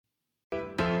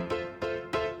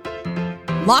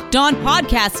Locked On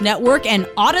Podcast Network and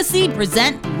Odyssey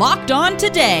present Locked On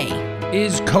Today.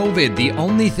 Is COVID the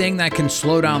only thing that can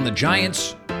slow down the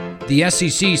Giants? The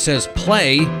SEC says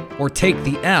play or take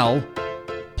the L.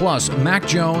 Plus, Mac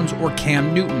Jones or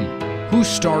Cam Newton. Who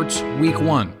starts Week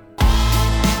 1?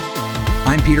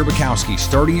 I'm Peter Bukowski,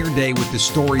 starting your day with the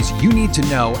stories you need to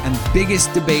know and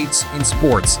biggest debates in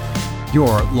sports.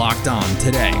 You're Locked On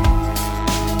Today.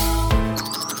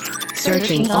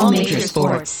 Searching all major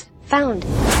sports. Found.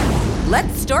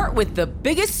 Let's start with the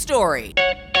biggest story.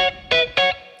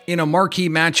 In a marquee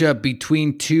matchup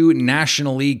between two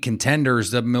National League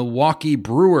contenders, the Milwaukee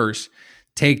Brewers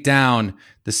take down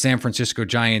the San Francisco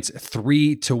Giants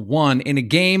 3-1 in a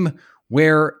game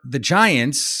where the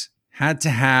Giants had to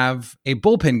have a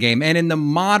bullpen game. And in the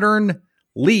modern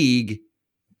league,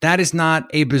 that is not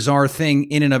a bizarre thing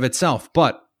in and of itself.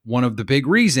 But one of the big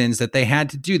reasons that they had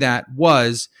to do that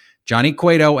was Johnny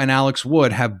Cueto and Alex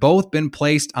Wood have both been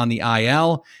placed on the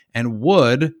IL, and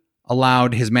Wood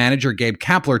allowed his manager, Gabe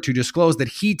Kapler, to disclose that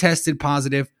he tested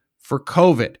positive for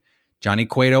COVID. Johnny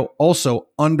Cueto also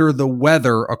under the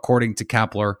weather, according to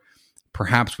Kapler.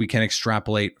 Perhaps we can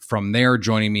extrapolate from there.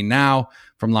 Joining me now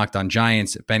from Locked On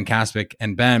Giants, Ben Kaspick.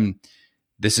 And Ben,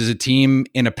 this is a team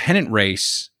in a pennant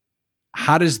race.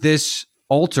 How does this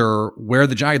alter where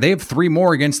the Giants, they have 3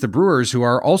 more against the Brewers, who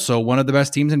are also one of the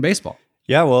best teams in baseball?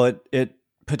 Yeah, well, it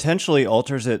potentially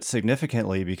alters it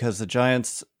significantly because the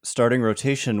Giants' starting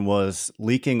rotation was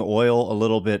leaking oil a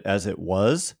little bit as it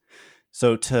was.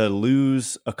 So to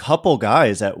lose a couple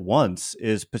guys at once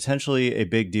is potentially a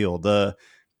big deal. The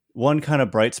one kind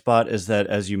of bright spot is that,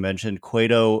 as you mentioned,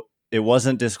 Cueto, it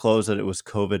wasn't disclosed that it was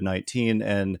COVID-19,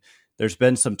 and there's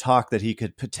been some talk that he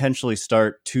could potentially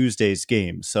start Tuesday's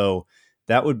game. So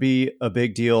that would be a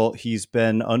big deal. He's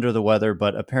been under the weather,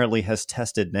 but apparently has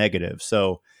tested negative.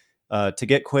 So to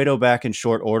get Cueto back in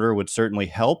short order would certainly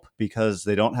help because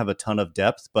they don't have a ton of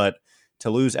depth. But to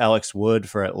lose Alex Wood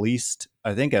for at least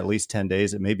 10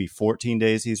 days, it may be 14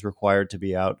 days he's required to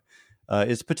be out,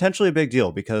 is potentially a big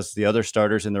deal because the other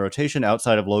starters in the rotation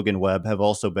outside of Logan Webb have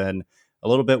also been a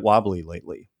little bit wobbly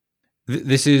lately.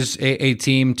 This is a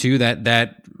team too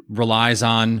that relies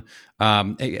on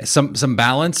some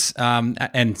balance,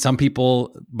 and some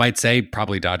people might say,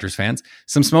 probably Dodgers fans,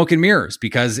 some smoke and mirrors,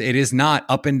 because it is not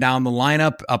up and down the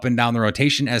lineup, up and down the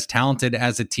rotation as talented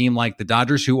as a team like the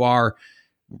Dodgers, who are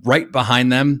right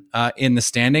behind them in the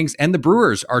standings, and the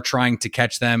Brewers are trying to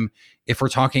catch them if we're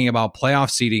talking about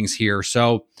playoff seedings here.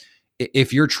 So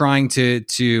if you're trying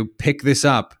to pick this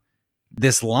up,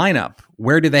 this lineup,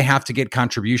 where do they have to get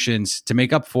contributions to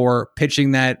make up for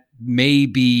pitching that may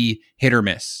be hit or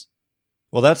miss?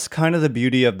 Well, that's kind of the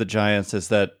beauty of the Giants is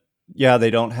that, yeah, they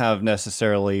don't have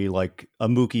necessarily like a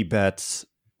Mookie Betts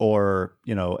or,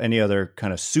 any other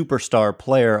kind of superstar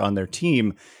player on their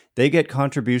team. They get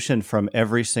contribution from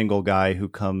every single guy who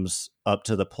comes up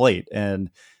to the plate.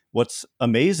 And what's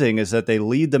amazing is that they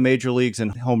lead the major leagues in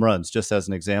home runs, just as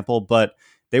an example, but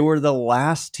they were the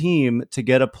last team to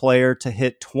get a player to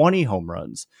hit 20 home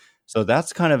runs. So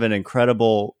that's kind of an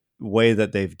incredible way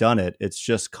that they've done it. It's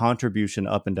just contribution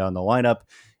up and down the lineup.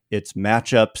 It's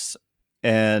matchups.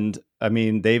 And I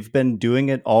mean, they've been doing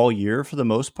it all year for the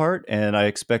most part, and I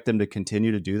expect them to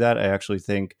continue to do that. I actually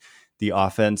think the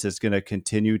offense is going to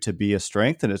continue to be a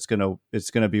strength, and it's going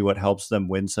to be what helps them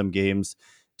win some games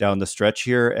down the stretch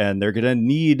here. And they're going to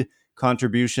need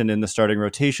contribution in the starting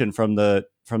rotation from the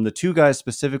 2 guys,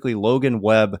 specifically Logan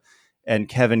Webb and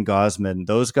Kevin Gausman.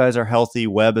 Those guys are healthy.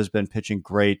 Webb has been pitching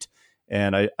great,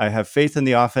 and I have faith in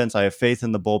the offense. I have faith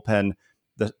in the bullpen.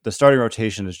 The starting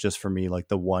rotation is just, for me, like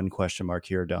the one question mark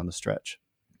here down the stretch.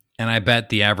 And I bet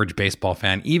the average baseball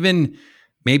fan,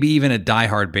 maybe even a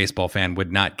diehard baseball fan,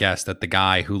 would not guess that the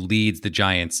guy who leads the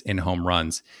Giants in home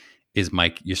runs is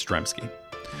Mike Yastrzemski.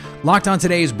 Locked On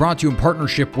Today is brought to you in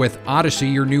partnership with Odyssey,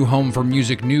 your new home for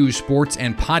music, news, sports,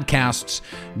 and podcasts.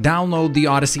 Download the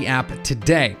Odyssey app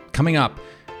today. Coming up,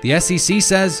 the SEC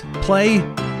says play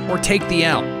or take the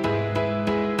L.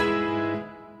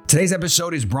 Today's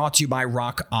episode is brought to you by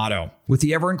Rock Auto. With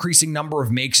the ever-increasing number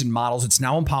of makes and models, it's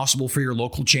now impossible for your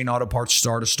local chain auto parts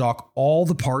store to stock all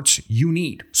the parts you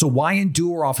need. So why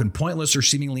endure often pointless or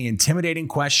seemingly intimidating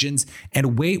questions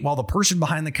and wait while the person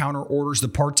behind the counter orders the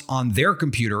parts on their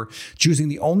computer, choosing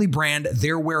the only brand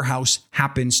their warehouse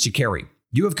happens to carry?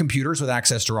 You have computers with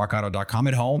access to rockauto.com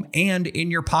at home and in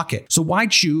your pocket. So why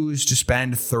choose to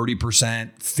spend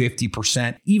 30%,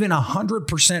 50%, even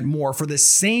 100% more for the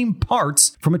same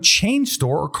parts from a chain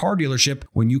store or car dealership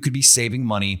when you could be saving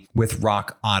money with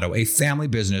Rock Auto, a family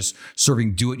business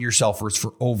serving do-it-yourselfers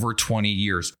for over 20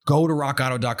 years. Go to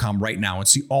rockauto.com right now and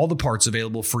see all the parts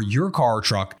available for your car or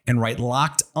truck and write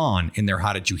Locked On in their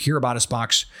How Did You Hear About Us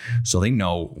box so they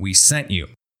know we sent you.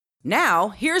 Now,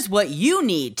 here's what you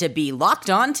need to be locked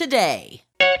on today.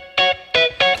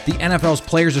 The NFL's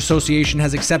Players Association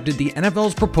has accepted the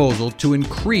NFL's proposal to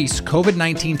increase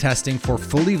COVID-19 testing for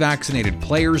fully vaccinated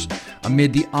players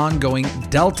amid the ongoing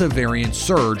Delta variant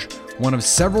surge, one of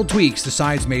several tweaks the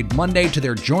sides made Monday to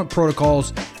their joint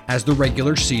protocols as the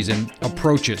regular season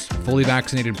approaches. Fully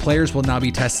vaccinated players will now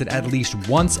be tested at least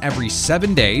once every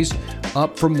 7 days,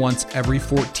 up from once every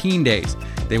 14 days.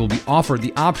 They will be offered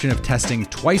the option of testing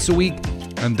twice a week,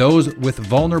 and those with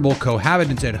vulnerable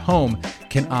cohabitants at home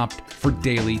can opt for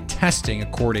daily testing,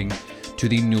 according to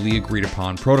the newly agreed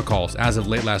upon protocols. As of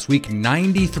late last week,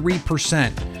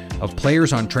 93% of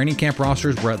players on training camp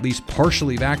rosters were at least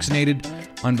partially vaccinated.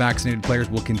 Unvaccinated players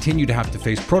will continue to have to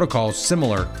face protocols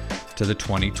similar to the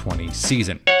 2020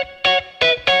 season.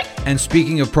 And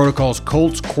speaking of protocols,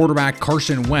 Colts quarterback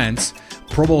Carson Wentz,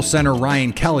 Pro Bowl center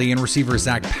Ryan Kelly, and receiver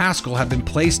Zach Pascal have been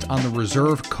placed on the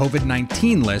reserve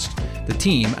COVID-19 list, the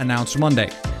team announced Monday.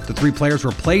 The three players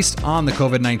were placed on the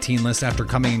COVID-19 list after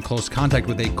coming in close contact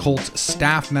with a Colts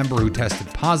staff member who tested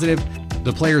positive.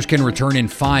 The players can return in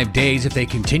 5 days if they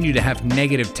continue to have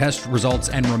negative test results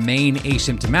and remain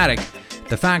asymptomatic.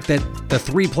 The fact that the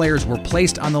three players were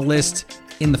placed on the list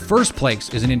in the first place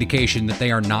is an indication that they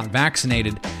are not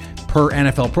vaccinated. Per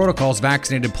NFL protocols,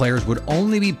 vaccinated players would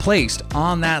only be placed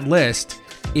on that list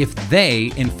if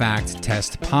they, in fact,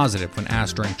 test positive. When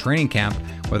asked during training camp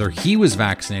whether he was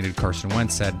vaccinated, Carson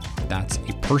Wentz said, "That's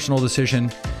a personal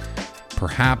decision,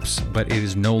 perhaps, but it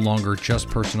is no longer just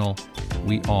personal.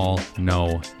 We all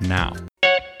know now."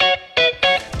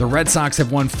 The Red Sox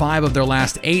have won 5 of their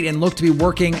last 8 and look to be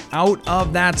working out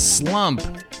of that slump.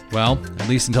 Well, at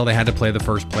least until they had to play the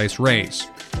first place Rays.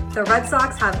 The Red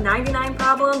Sox have 99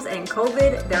 problems, and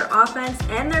COVID, their offense,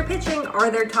 and their pitching are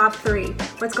their top 3.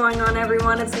 What's going on,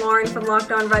 everyone? It's Lauren from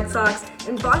Locked On Red Sox.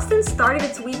 And Boston started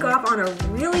its week off on a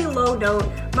really low note.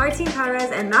 Martin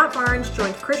Perez and Matt Barnes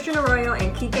joined Christian Arroyo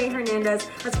and Kike Hernandez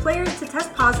as players to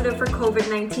test positive for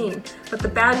COVID-19. But the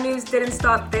bad news didn't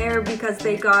stop there because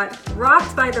they got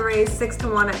rocked by the Rays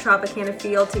 6-1 at Tropicana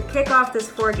Field to kick off this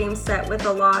 4-game set with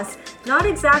a loss. Not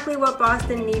exactly what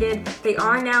Boston needed. They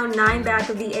are now 9 back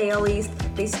of the AL East.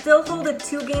 They still hold a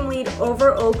 2-game lead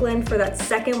over Oakland for that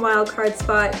second wildcard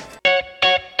spot.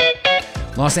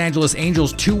 Los Angeles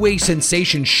Angels two-way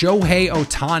sensation Shohei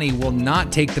Ohtani will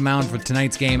not take the mound for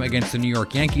tonight's game against the New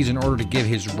York Yankees in order to give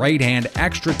his right hand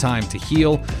extra time to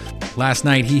heal. Last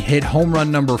night, he hit home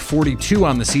run number 42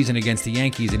 on the season against the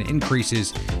Yankees and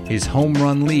increases his home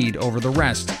run lead over the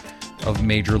rest of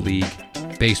Major League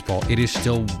Baseball. It is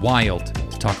still wild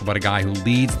to talk about a guy who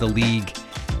leads the league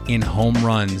in home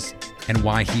runs and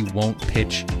why he won't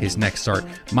pitch his next start.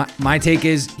 My take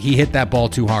is he hit that ball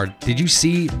too hard. Did you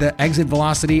see the exit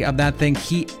velocity of that thing?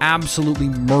 He absolutely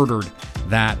murdered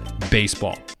that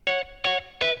baseball.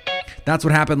 That's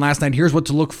what happened last night. Here's what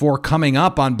to look for coming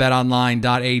up on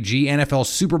betonline.ag. NFL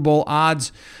Super Bowl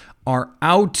odds are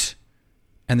out,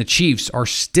 and the Chiefs are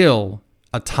still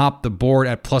atop the board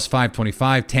at plus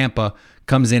 525. Tampa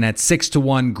comes in at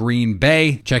 6-1. Green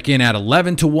Bay check in at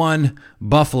 11-1.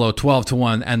 Buffalo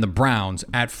 12-1, and the Browns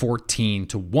at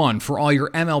 14-1. For all your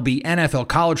MLB, NFL,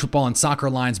 college football, and soccer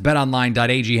lines,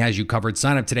 betonline.ag has you covered.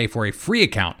 Sign up today for a free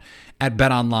account at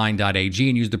betonline.ag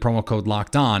and use the promo code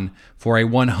LOCKEDON for a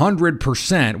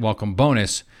 100% welcome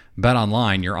bonus.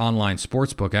 BetOnline, your online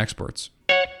sportsbook experts.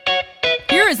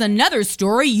 Here is another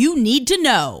story you need to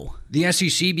know. The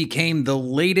SEC became the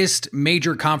latest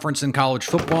major conference in college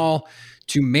football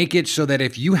to make it so that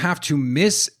if you have to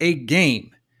miss a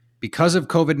game because of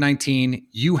COVID-19,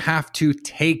 you have to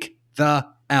take the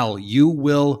L. You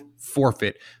will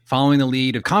forfeit, following the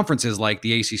lead of conferences like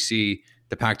the ACC,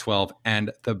 the Pac-12,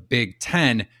 and the Big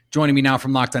Ten. Joining me now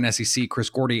from Locked On SEC, Chris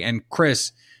Gordy. And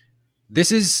Chris,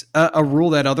 this is a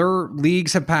rule that other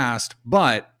leagues have passed,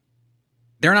 but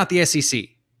they're not the SEC.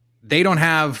 They don't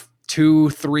have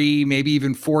 2, 3, maybe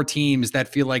even 4 teams that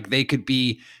feel like they could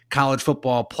be college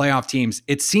football playoff teams.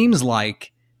 It seems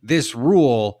like this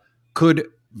rule could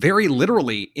very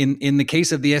literally, in the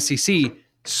case of the SEC,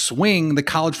 swing the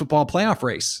college football playoff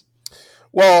race.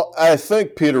 Well, I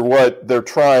think, Peter, what they're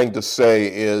trying to say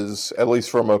is, at least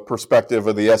from a perspective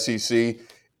of the SEC,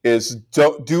 is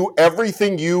do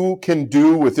everything you can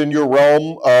do within your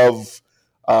realm of,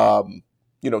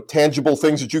 tangible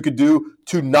things that you could do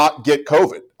to not get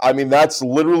COVID. I mean, that's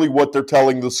literally what they're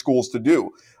telling the schools to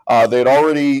do. They'd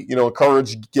already,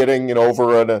 encouraged getting,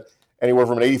 over anywhere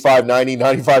from an 85, 90,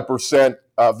 95%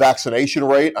 vaccination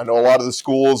rate. I know a lot of the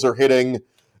schools are hitting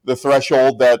the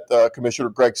threshold that Commissioner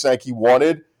Greg Sankey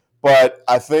wanted. But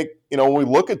I think, when we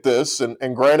look at this,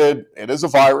 and granted, it is a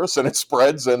virus and it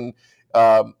spreads, and,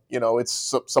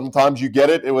 it's sometimes you get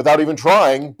it without even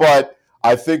trying. But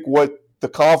I think what the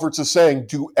conference is saying,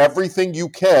 do everything you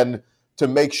can to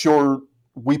make sure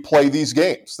we play these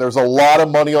games. There's a lot of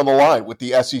money on the line with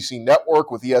the SEC network,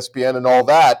 with ESPN and all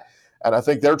that. And I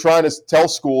think they're trying to tell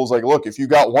schools, like, look, if you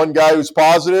got one guy who's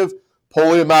positive,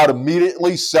 pull him out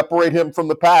immediately, separate him from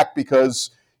the pack,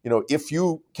 because, if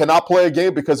you cannot play a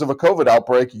game because of a COVID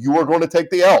outbreak, you are going to take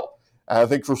the L. And I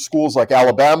think for schools like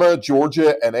Alabama,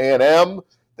 Georgia, and A&M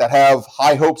that have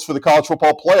high hopes for the college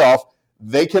football playoff,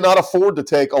 they cannot afford to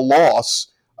take a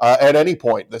loss at any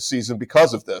point this season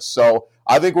because of this. So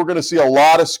I think we're going to see a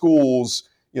lot of schools,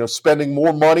 spending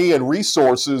more money and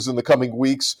resources in the coming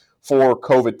weeks for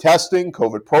COVID testing,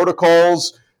 COVID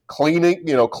protocols,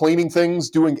 cleaning things,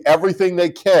 doing everything they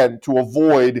can to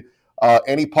avoid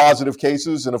any positive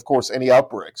cases and, of course, any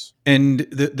outbreaks. And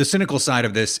the cynical side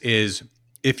of this is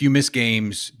if you miss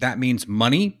games, that means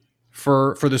money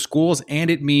for the schools,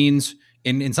 and it means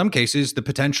in some cases the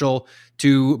potential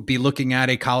to be looking at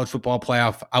a college football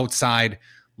playoff outside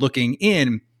looking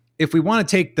in. If we want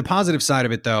to take the positive side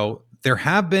of it, though, there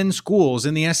have been schools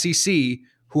in the SEC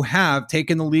who have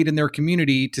taken the lead in their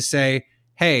community to say,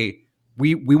 hey,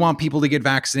 we want people to get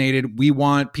vaccinated. We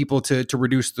want people to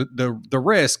reduce the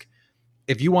risk.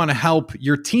 If you want to help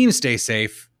your team stay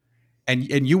safe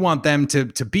and you want them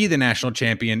to be the national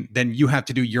champion, then you have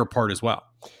to do your part as well.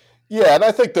 Yeah, and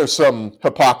I think there's some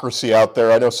hypocrisy out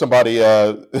there. I know somebody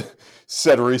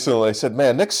said recently, they said,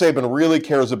 man, Nick Saban really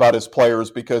cares about his players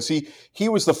because he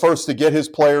was the first to get his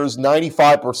players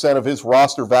 95% of his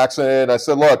roster vaccinated. And I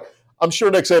said, look, I'm sure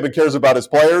Nick Saban cares about his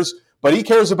players, but he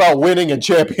cares about winning and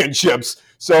championships.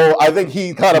 So I think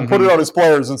he kind of put it on his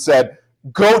players and said,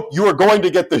 go, you are going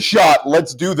to get the shot.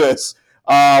 Let's do this.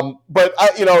 But,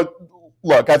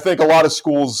 look, I think a lot of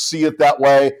schools see it that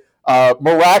way.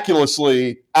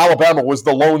 Miraculously, Alabama was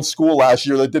the lone school last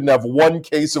year that didn't have one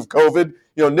case of COVID.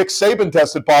 Nick Saban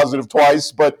tested positive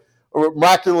twice, but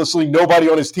miraculously nobody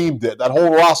on his team did. That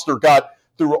whole roster got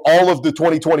through all of the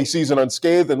 2020 season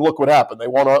unscathed, and look what happened. They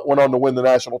went on to win the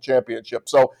national championship.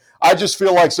 So I just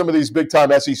feel like some of these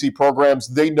big-time SEC programs,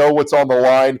 they know what's on the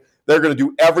line. They're going to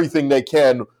do everything they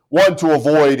can, one, to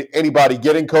avoid anybody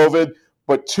getting COVID,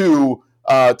 but two,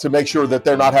 to make sure that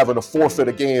they're not having to forfeit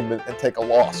a game and take a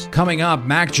loss. Coming up,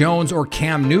 Mac Jones or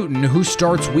Cam Newton, who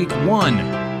starts week 1?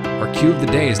 Our cue of the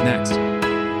day is next.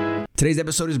 Today's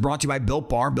episode is brought to you by Built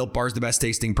Bar. Built Bar is the best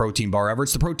tasting protein bar ever.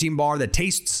 It's the protein bar that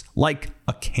tastes like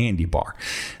a candy bar.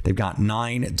 They've got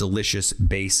 9 delicious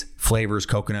base flavors: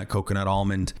 coconut, coconut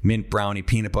almond, mint brownie,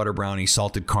 peanut butter brownie,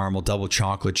 salted caramel, double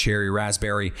chocolate, cherry,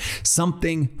 raspberry.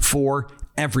 Something for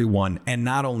everyone. And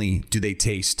not only do they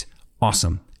taste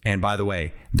awesome, and by the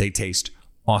way, they taste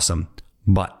awesome,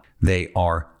 but they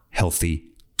are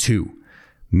healthy too.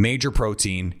 Major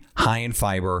protein, high in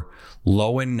fiber,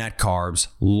 low in net carbs,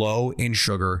 low in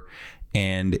sugar,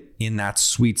 and in that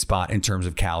sweet spot in terms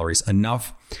of calories.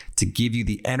 Enough to give you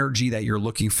the energy that you're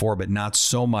looking for, but not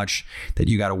so much that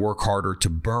you got to work harder to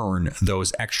burn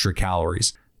those extra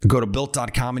calories. Go to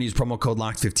Built.com and use promo code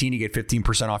LOCKED15 to get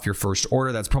 15% off your first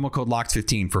order. That's promo code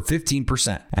LOCKED15 for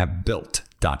 15% at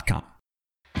Built.com.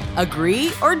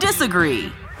 Agree or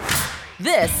disagree?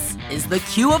 This is the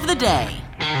cue of the day.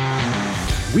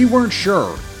 We weren't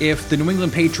sure if the New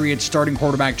England Patriots starting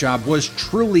quarterback job was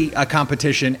truly a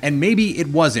competition, and maybe it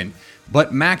wasn't.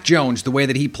 But Mac Jones, the way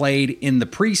that he played in the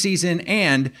preseason,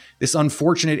 and this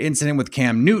unfortunate incident with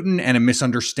Cam Newton and a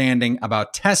misunderstanding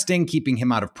about testing, keeping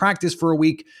him out of practice for a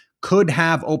week, could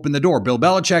have opened the door. Bill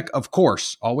Belichick, of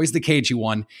course, always the cagey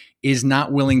one, is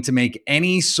not willing to make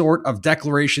any sort of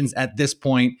declarations at this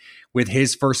point, with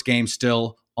his first game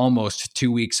still almost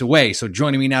 2 weeks away. So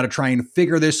joining me now to try and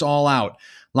figure this all out,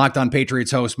 Locked On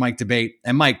Patriots host Mike D'Abate.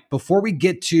 And Mike, before we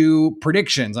get to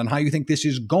predictions on how you think this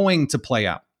is going to play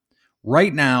out,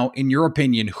 right now, in your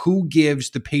opinion, who gives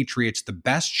the Patriots the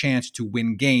best chance to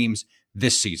win games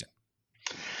this season?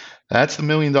 That's the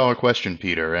million-dollar question,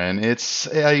 Peter, and it's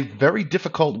a very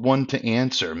difficult one to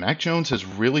answer. Mac Jones has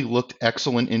really looked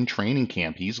excellent in training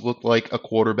camp. He's looked like a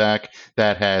quarterback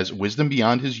that has wisdom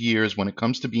beyond his years when it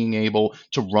comes to being able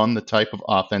to run the type of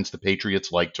offense the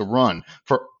Patriots like to run.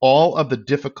 For all of the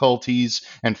difficulties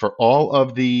and for all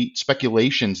of the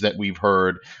speculations that we've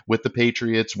heard with the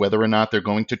Patriots, whether or not they're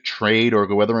going to trade or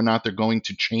whether or not they're going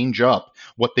to change up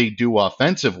what they do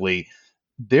offensively,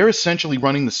 they're essentially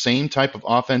running the same type of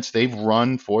offense they've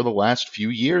run for the last few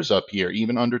years up here,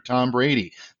 even under Tom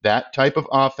Brady. That type of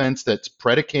offense that's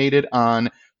predicated on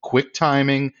quick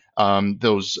timing,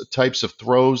 those types of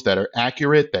throws that are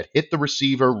accurate, that hit the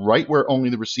receiver right where only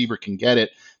the receiver can get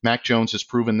it. Mac Jones has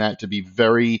proven that to be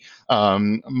very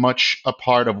much a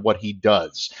part of what he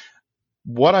does.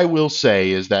 What I will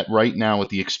say is that right now, with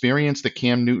the experience that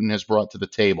Cam Newton has brought to the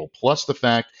table, plus the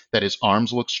fact that his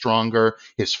arms look stronger,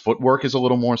 his footwork is a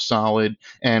little more solid,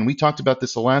 and we talked about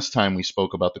this the last time we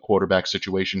spoke about the quarterback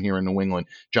situation here in New England.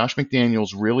 Josh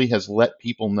McDaniels really has let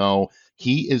people know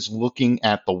he is looking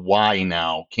at the why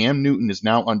now. Cam Newton is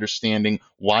now understanding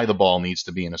why the ball needs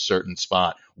to be in a certain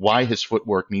spot, why his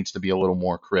footwork needs to be a little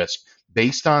more crisp.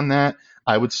 Based on that,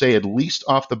 I would say at least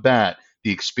off the bat,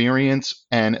 the experience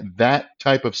and that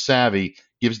type of savvy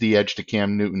gives the edge to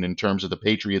Cam Newton in terms of the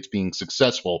Patriots being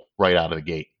successful right out of the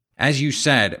gate. As you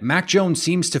said, Mac Jones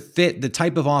seems to fit the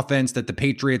type of offense that the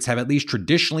Patriots have at least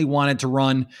traditionally wanted to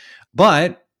run,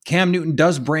 but Cam Newton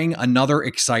does bring another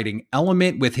exciting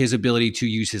element with his ability to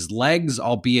use his legs,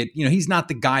 albeit, he's not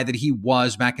the guy that he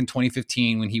was back in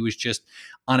 2015 when he was just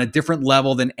on a different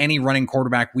level than any running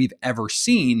quarterback we've ever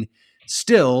seen.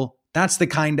 Still, that's the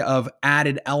kind of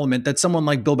added element that someone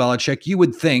like Bill Belichick, you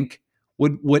would think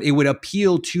would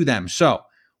appeal to them. So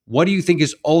what do you think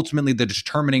is ultimately the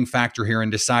determining factor here in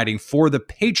deciding for the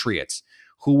Patriots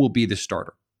who will be the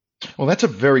starter? Well, that's a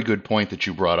very good point that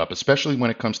you brought up, especially when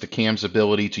it comes to Cam's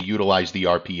ability to utilize the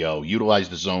RPO, utilize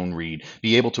the zone read,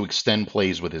 be able to extend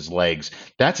plays with his legs.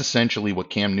 That's essentially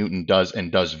what Cam Newton does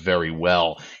and does very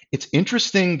well. It's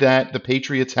interesting that the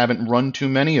Patriots haven't run too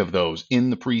many of those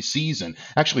in the preseason.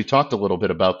 Actually talked a little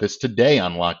bit about this today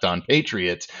on Locked On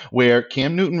Patriots, where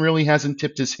Cam Newton really hasn't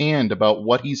tipped his hand about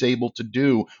what he's able to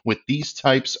do with these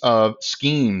types of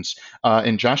schemes.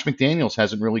 And Josh McDaniels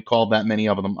hasn't really called that many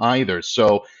of them either.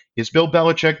 So is Bill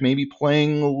Belichick maybe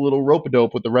playing a little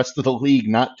rope-a-dope with the rest of the league,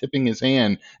 not tipping his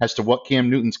hand as to what Cam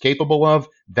Newton's capable of?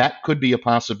 That could be a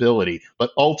possibility.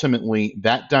 But ultimately,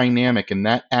 that dynamic and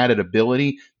that added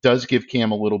ability does give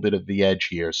Cam a little bit of the edge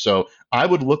here. So I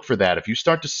would look for that. If you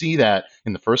start to see that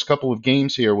in the first couple of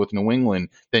games here with New England,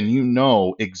 then you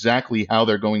know exactly how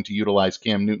they're going to utilize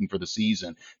Cam Newton for the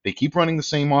season. They keep running the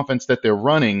same offense that they're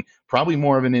running, probably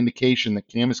more of an indication that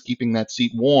Cam is keeping that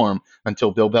seat warm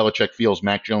until Bill Belichick feels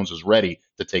Mac Jones is ready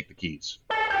to take the keys.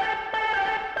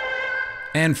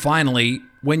 And finally,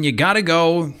 when you gotta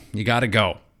go, you gotta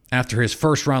go. After his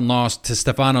first-round loss to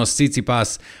Stefanos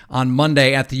Tsitsipas on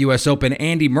Monday at the U.S. Open,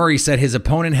 Andy Murray said his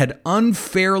opponent had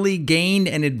unfairly gained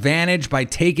an advantage by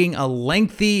taking a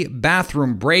lengthy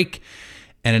bathroom break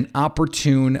and an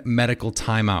opportune medical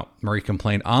timeout. Murray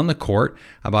complained on the court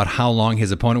about how long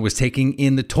his opponent was taking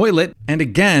in the toilet, and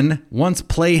again, once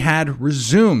play had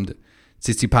resumed.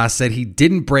 Tsitsipas said he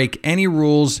didn't break any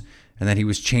rules and that he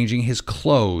was changing his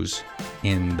clothes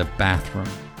in the bathroom.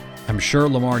 I'm sure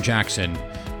Lamar Jackson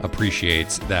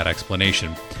appreciates that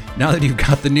explanation. Now that you've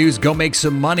got the news, go make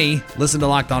some money. Listen to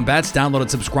Locked On Bets. Download and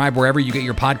subscribe wherever you get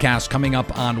your podcasts. Coming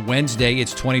up on Wednesday,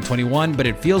 it's 2021, but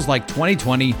it feels like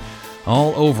 2020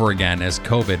 all over again as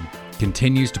COVID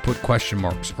continues to put question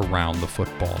marks around the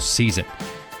football season.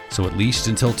 So at least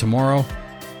until tomorrow,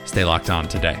 stay locked on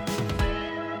today.